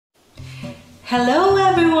Hello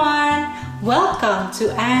everyone! Welcome to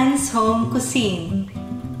Anne's Home Cuisine.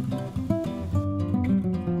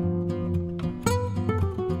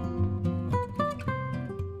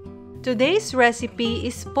 Today's recipe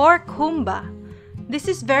is pork humba. This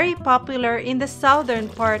is very popular in the southern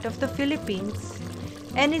part of the Philippines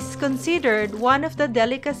and is considered one of the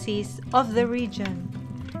delicacies of the region.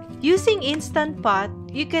 Using Instant Pot,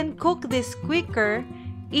 you can cook this quicker,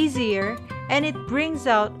 easier, and it brings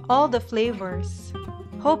out all the flavors.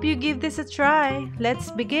 Hope you give this a try.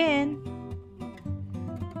 Let's begin.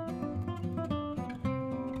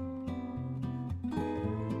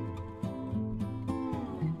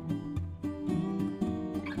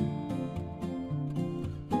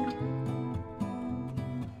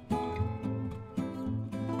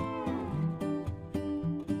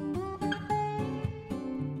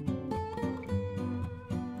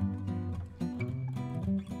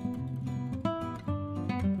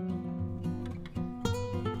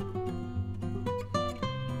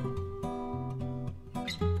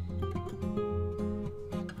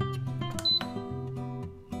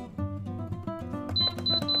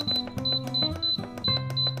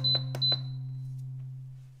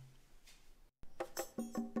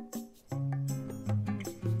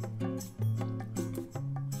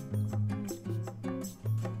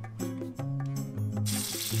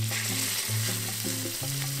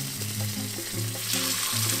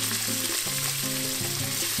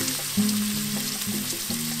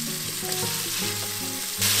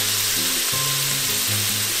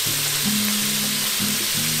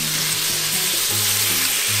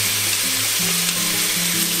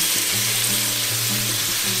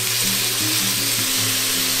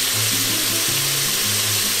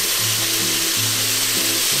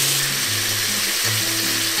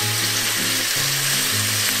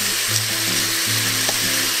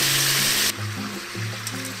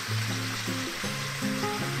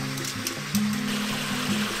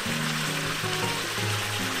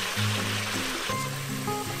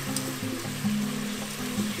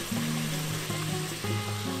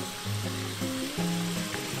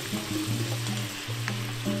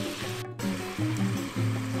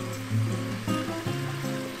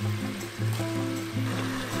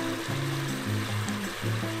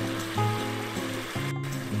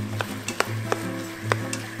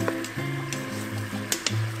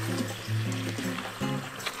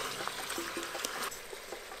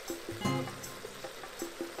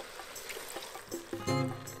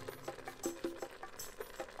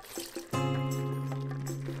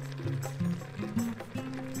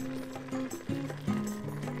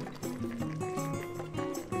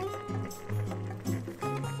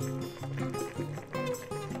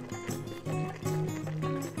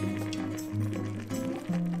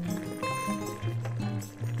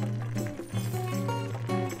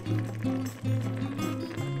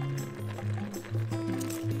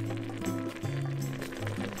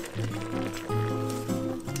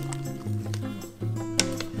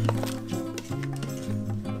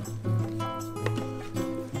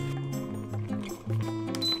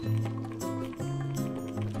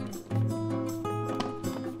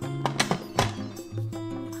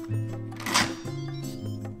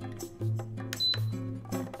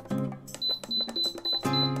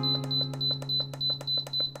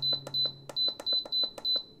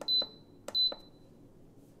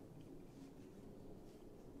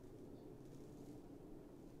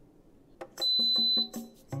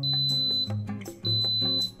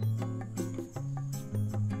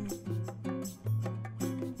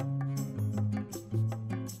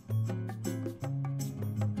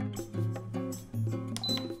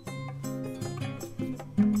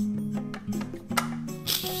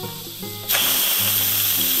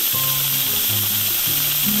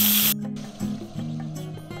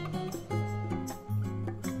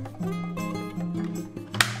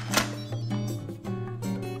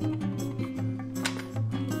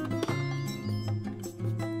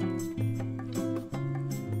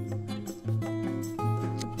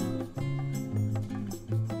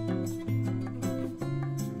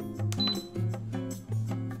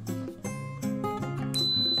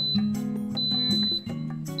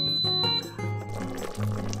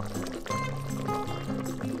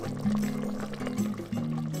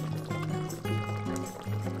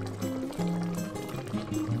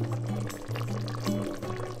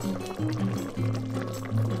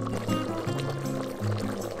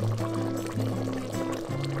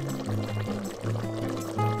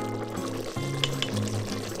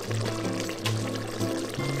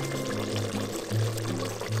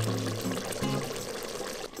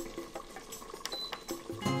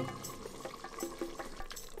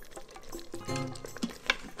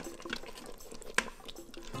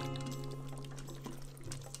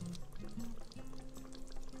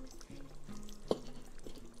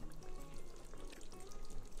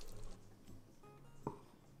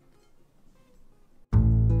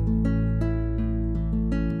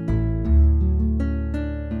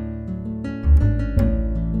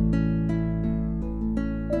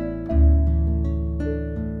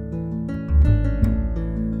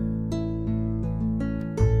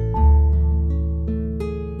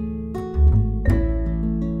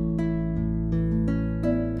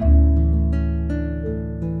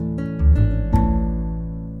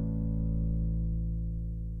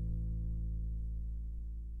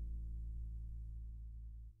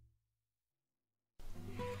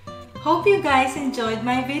 Hope you guys enjoyed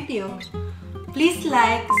my video. Please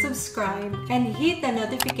like, subscribe, and hit the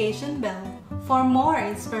notification bell for more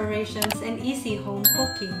inspirations and easy home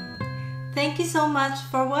cooking. Thank you so much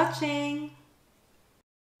for watching!